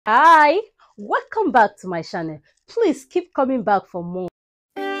Hi, welcome back to my channel. Please keep coming back for more.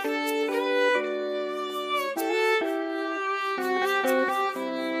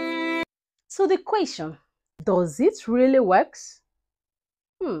 So the question, does it really work?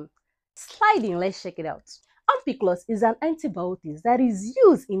 Sliding, let's check it out. Ampiclox is an antibiotic that is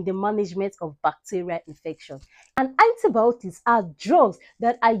used in the management of bacterial infection. And antibiotics are drugs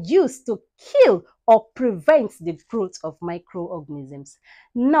that are used to kill or prevent the growth of microorganisms.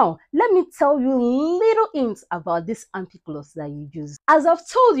 Now, let me tell you little hints about this Ampiclox that you use. As I've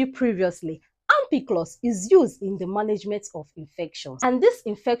told you previously, Ampiclox is used in the management of infections. And these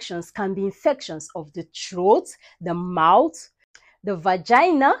infections can be infections of the throat, the mouth, the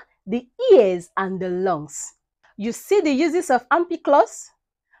vagina, the ears, and the lungs. You see the uses of Ampiclox?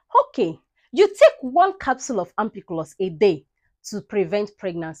 Okay, you take one capsule of Ampiclox a day to prevent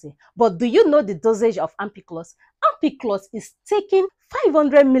pregnancy. But do you know the dosage of Ampiclox? Ampiclox is taken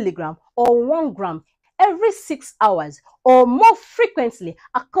 500 milligram or 1 gram every 6 hours or more frequently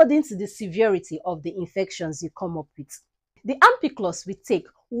according to the severity of the infections you come up with. The Ampiclox we take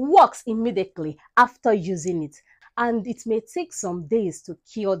works immediately after using it, and it may take some days to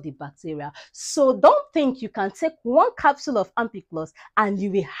cure the bacteria. So don't think you can take one capsule of Ampiclox and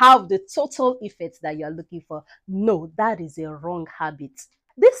you will have the total effect that you are looking for. No, that is a wrong habit.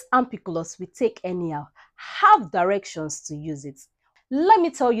 This Ampiclox we take anyhow. Have directions to use it. Let me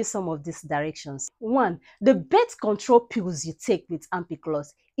tell you some of these directions. 1. The birth control pills you take with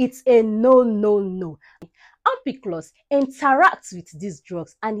Ampiclox. It's a no. Ampiclox interacts with these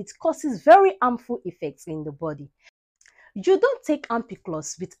drugs and it causes very harmful effects in the body. You don't take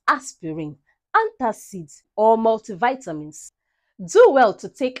Ampiclox with aspirin, antacids, or multivitamins. Do well to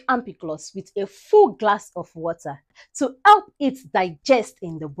take Ampiclox with a full glass of water to help it digest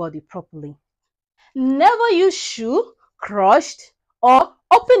in the body properly. Never use chew, crushed, or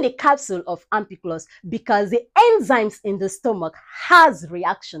open the capsule of Ampiclox because the enzymes in the stomach has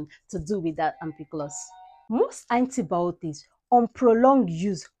reaction to do with that Ampiclox. Most antibiotics on prolonged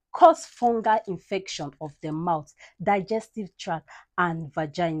use cause fungal infection of the mouth, digestive tract, and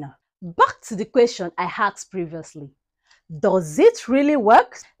vagina. Back to the question I asked previously. Does it really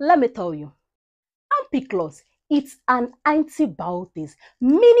work? Let me tell you. Ampiclox, it's an antibiotic,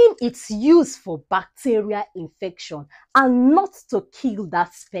 meaning it's used for bacterial infection and not to kill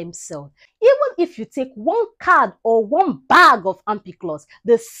that sperm cell. Even if you take 1 card or 1 bag of Ampiclox,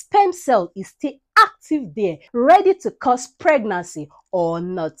 the sperm cell is still active there, ready to cause pregnancy or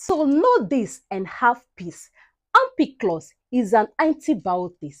not. So know this and have peace. Ampiclox is an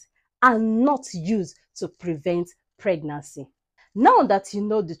antibiotic and not used to prevent pregnancy. Now that you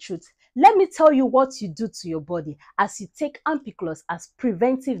know the truth, let me tell you what you do to your body as you take Ampiclox as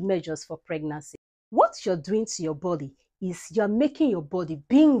preventive measures for pregnancy. What you're doing to your body is you're making your body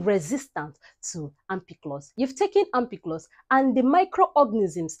being resistant to Ampiclox. You've taken Ampiclox and the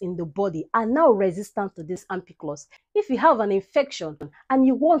microorganisms in the body are now resistant to this Ampiclox. If you have an infection and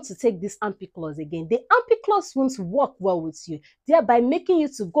you want to take this Ampiclox again, the Ampiclox won't work well with you, thereby making you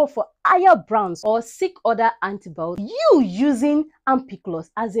to go for higher brands or seek other antibiotics. You using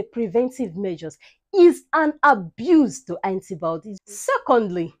Ampiclox as a preventive measure is an abuse to antibiotics.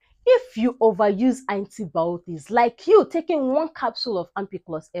 Secondly, if you overuse antibiotics, like you taking 1 capsule of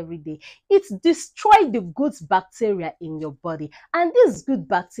Ampiclox every day, it destroys the good bacteria in your body. And this good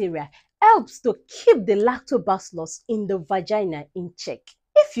bacteria helps to keep the lactobacillus in the vagina in check.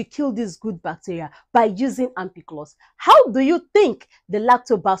 If you kill this good bacteria by using Ampiclox, how do you think the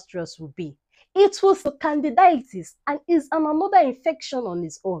lactobacillus will be? It will be candidiasis and is another infection on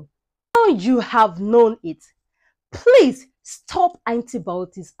its own. Now you have known it. Please stop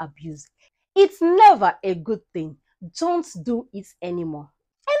antibiotics abuse. It's never a good thing. Don't do it anymore.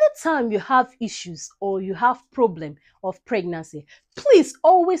 Anytime you have issues or you have problem of pregnancy, please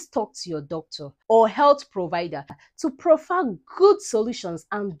always talk to your doctor or health provider to provide good solutions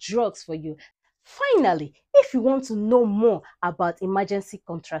and drugs for you. Finally, if you want to know more about emergency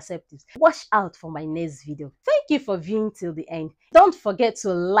contraceptives, watch out for my next video. Thank you for viewing till the end. Don't forget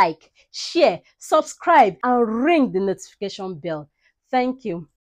to like, share, subscribe, and ring the notification bell. Thank you.